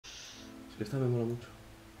que esta me mola mucho.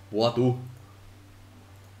 Buah, tú.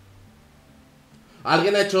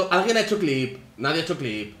 ¿Alguien ha hecho clip? Nadie ha hecho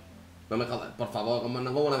clip. No me jodas, por favor, como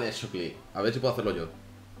nadie ha hecho clip. A ver si puedo hacerlo yo.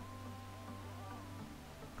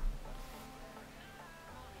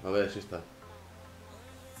 A ver si está.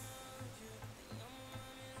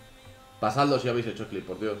 Pasadlo si habéis hecho clip,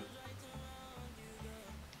 por Dios.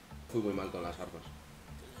 Fui muy mal con las armas.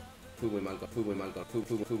 Fui muy mal con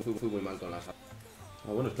las armas.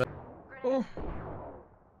 Ah, bueno, espera.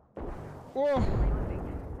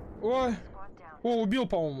 Ой. О, убил,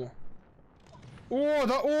 по-моему. О,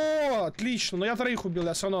 да, о, отлично. Но я троих убил,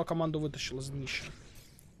 я все равно команду вытащил из днища.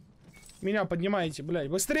 Меня поднимаете, блядь,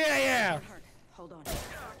 быстрее! О,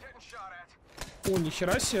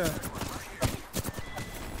 нихера себе.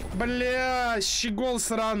 Бля, щегол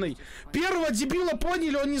сраный. Первого дебила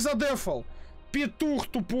поняли, он не задефал. Петух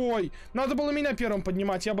тупой. Надо было меня первым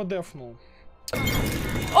поднимать, я бы дефнул.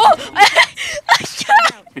 Oh!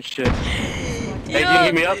 Good shit. Hey, can you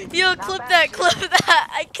get me up? Yo, clip that.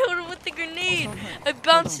 I killed him with the grenade. I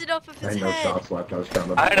bounced it off of his head.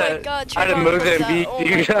 I had a Mozambique,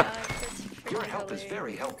 dude. Your help is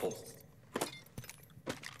very helpful.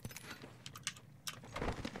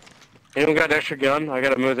 Anyone got an extra gun? I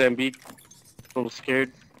got a Mozambique. A little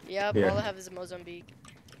scared. Yep, Yeah. all I have is a Mozambique.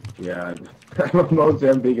 Yeah,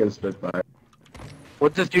 Mozambique is Spitfire.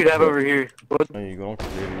 What's this dude have over here? What? Il est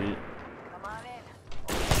enculé lui.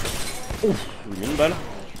 Ouf, il met une balle.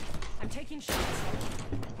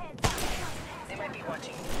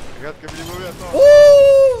 Regarde comme il est mauvais, attends.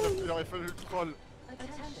 Il aurait fallu le troll.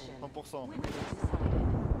 100%.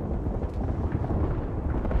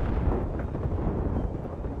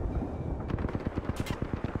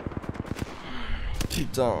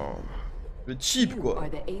 Putain. Le cheap quoi. Are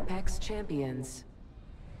the Apex champions.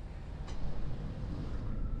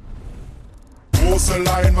 Große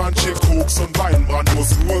Leinwand, Koks und Weinbrand,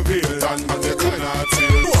 muss nur wählen, dann kann dir keiner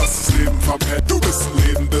erzählen. Du hast das Leben verpennt, du bist ein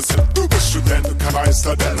lebendes Hit, du bist Student und kein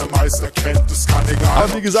Meister, der der Meister kennt, das kann egal.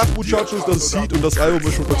 Aber wie gesagt, Muchachos, das Seed und das Album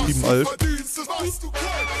ist schon vertrieben alt.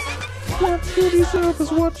 What you deserve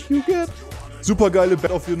is what you get. Super geile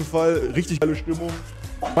Band auf jeden Fall, richtig geile Stimmung.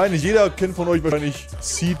 Ich meine, jeder kennt von euch wahrscheinlich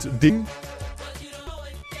Seed-Ding.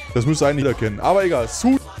 Das müsste eigentlich jeder kennen, aber egal.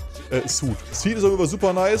 Seed ist auf jeden Fall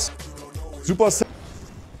super nice. Super set.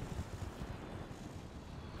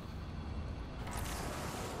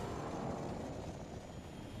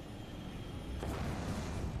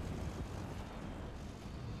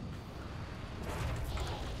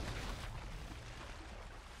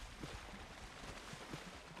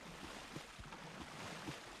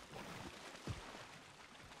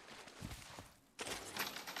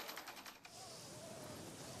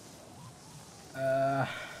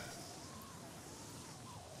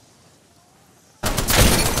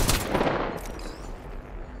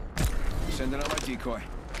 Sending out my decoy.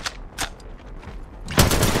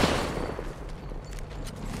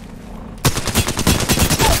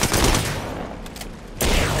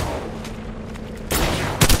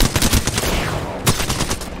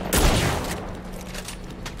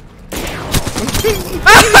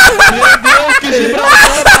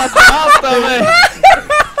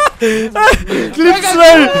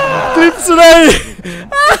 Klips'ley!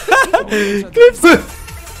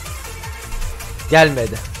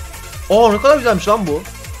 Gelmedi. Oo, ne kadar güzelmiş lan bu.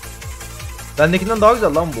 Bendekinden daha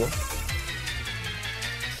güzel lan bu.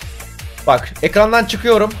 Bak, ekrandan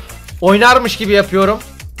çıkıyorum. Oynarmış gibi yapıyorum.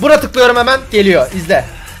 Buna tıklıyorum, hemen geliyor. İzle.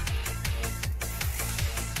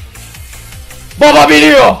 Baba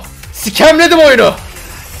biliyor. Sikemledim oyunu.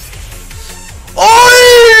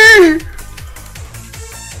 Oy!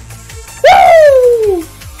 Woo!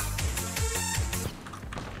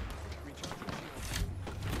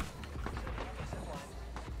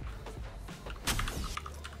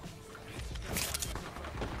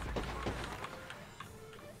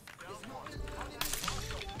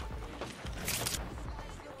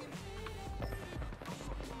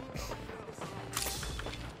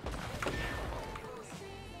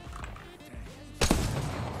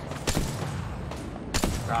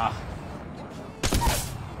 Ah.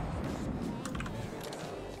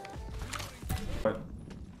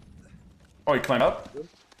 Oh, he climbed up?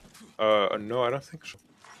 No, I don't think so.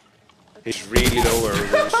 He's really low where he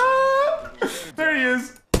is. There he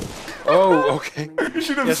is! Oh, okay. You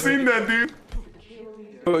should have seen that, dude.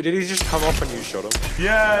 Oh, did he just come up and you shot him?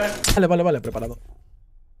 Yeah. Vale, preparado.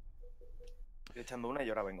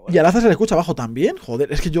 Y al Aza se le escucha abajo también.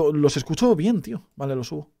 Joder, es que yo los escucho bien, tío. Vale, lo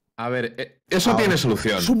subo. A ver, eso tiene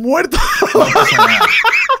solución. ¡Su muerto! No pasa nada.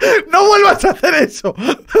 ¡No vuelvas a hacer eso!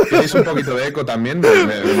 ¿Tenéis un poquito de eco también?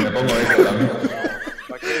 Me pongo eco también.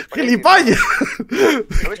 ¡Gilipollas!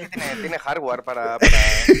 ¿Sabes que tiene hardware para...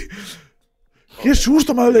 ¡Qué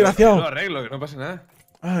susto, mal desgraciado! Lo arreglo, que no pasa nada.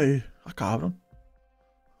 Ay, cabrón.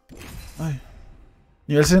 Ay.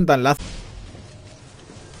 Nivel 60 en lazo.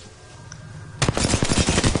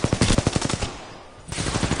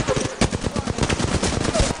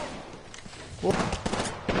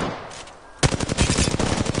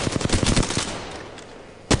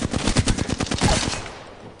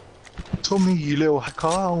 Tommy, you little hacker,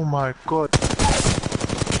 oh my god.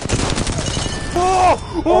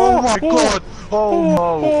 Oh my god!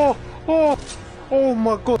 Oh no! Oh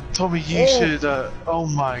my god! Tommy, you should, oh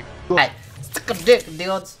my god. Hey, stick a dick,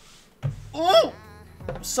 dudes.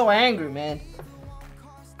 I'm so angry, man.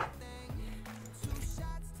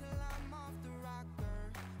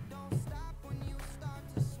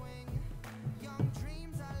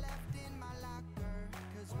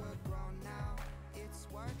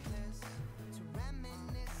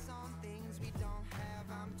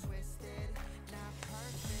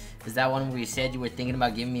 Is that one where you said you were thinking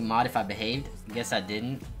about giving me mod if I behaved? Guess I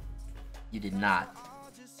didn't. You did not.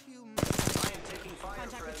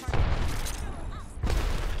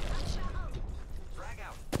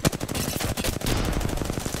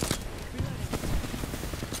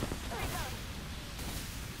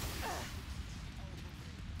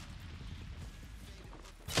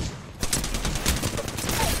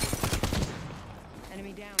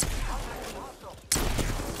 Enemy down.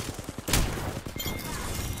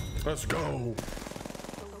 Let's go.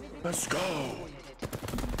 Let's go.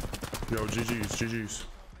 Yo, GG's.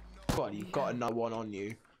 God, you've got another one on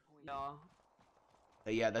you.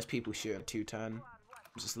 Yeah, there's people shooting 210.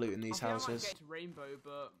 I'm just looting these houses. Get to Rainbow,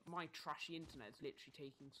 but my trashy internet's literally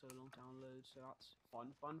taking so long to download, so that's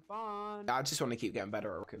fun. I just want to keep getting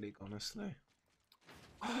better at Rocket League, honestly.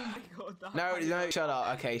 Oh my god, that No, shut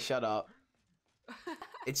up. Okay, shut up.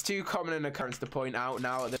 It's too common an occurrence to point out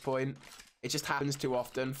now at this point. It just happens too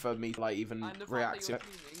often for me to like even react to it.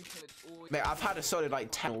 Mate, I've had a solid like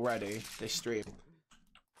 10 already this stream.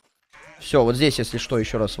 Все, вот здесь, если что,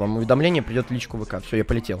 еще раз вам уведомление придет в личку ВК. Все, я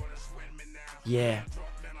полетел.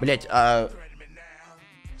 Блять, а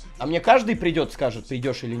мне каждый придет, скажет, ты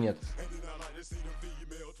идешь или нет.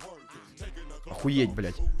 Охуеть,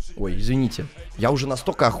 блять. Ой, извините. Я уже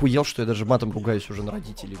настолько охуел, что я даже матом ругаюсь уже на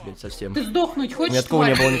родителей, блять, совсем. Ты сдохнуть хочешь? У меня такого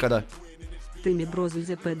не было никогда. Ты мне брозу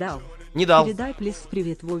ЗП дал? Не дал. Передай плиз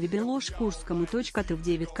привет Вове Белош Курскому. Ты в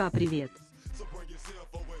 9К привет.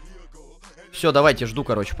 Все, давайте, жду,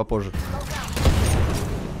 короче, попозже.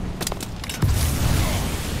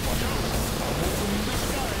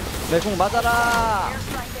 매공 맞아라.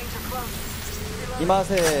 이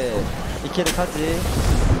맛에 이케를 가지.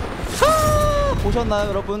 하! 보셨나요,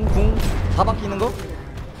 여러분? 궁 다 바뀌는 거?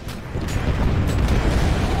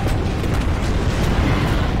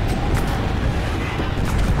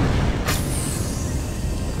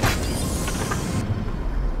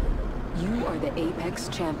 You are the Apex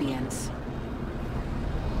champions.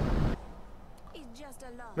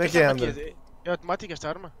 Como é que anda? É automática esta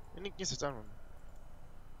arma? Eu nem conheço esta arma.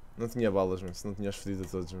 Não tinha balas, meu. Se não tinhas fedido a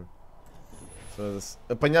todos, meu.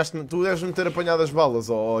 Apanhaste-me. Tu deves-me ter apanhado as balas,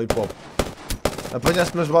 ó hip hop.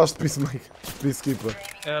 Apanhaste-me as balas de Peacekeeper.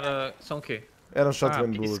 São o quê? Eram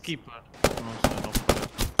shotgun bullets. Peacekeeper. Não.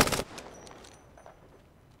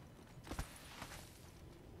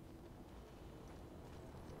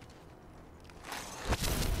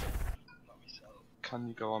 Can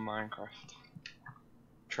you go on Minecraft?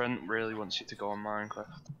 Trent really wants you to go on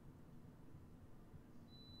Minecraft.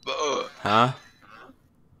 Huh?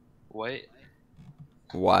 Wait.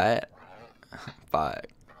 What? Fuck.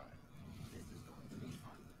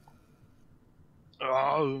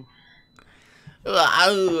 Oh.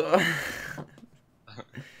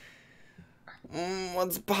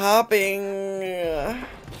 What's popping?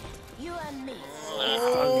 You and me.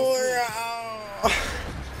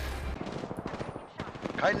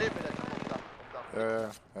 Kein Leben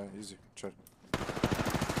mehr. Ja, easy. Chill.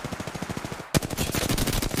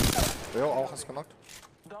 Jo, auch ist genockt.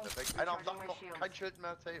 Perfekt. Einer am Dach noch, kein Schild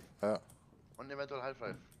mehr, safe. Ja. Und eventuell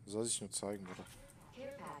Half-Life. Soll ich nur zeigen, oder?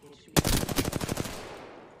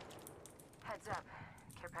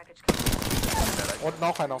 Unten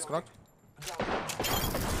auch einer ausgenockt.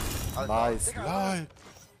 Nice. Lol.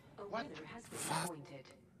 What? What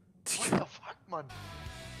the fuck, man?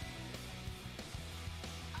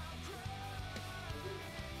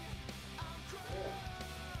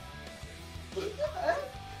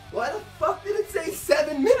 Why the fuck did it say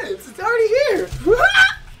 7 minutes? It's already here!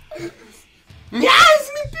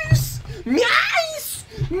 Miaus, me puce! Miaus!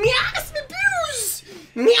 Miaus, me puce!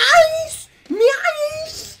 Miaus!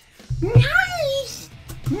 Miaus! Miaus!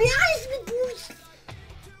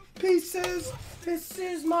 Pieces, this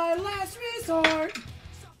is my last resort.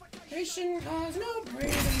 Nation has no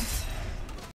breeding.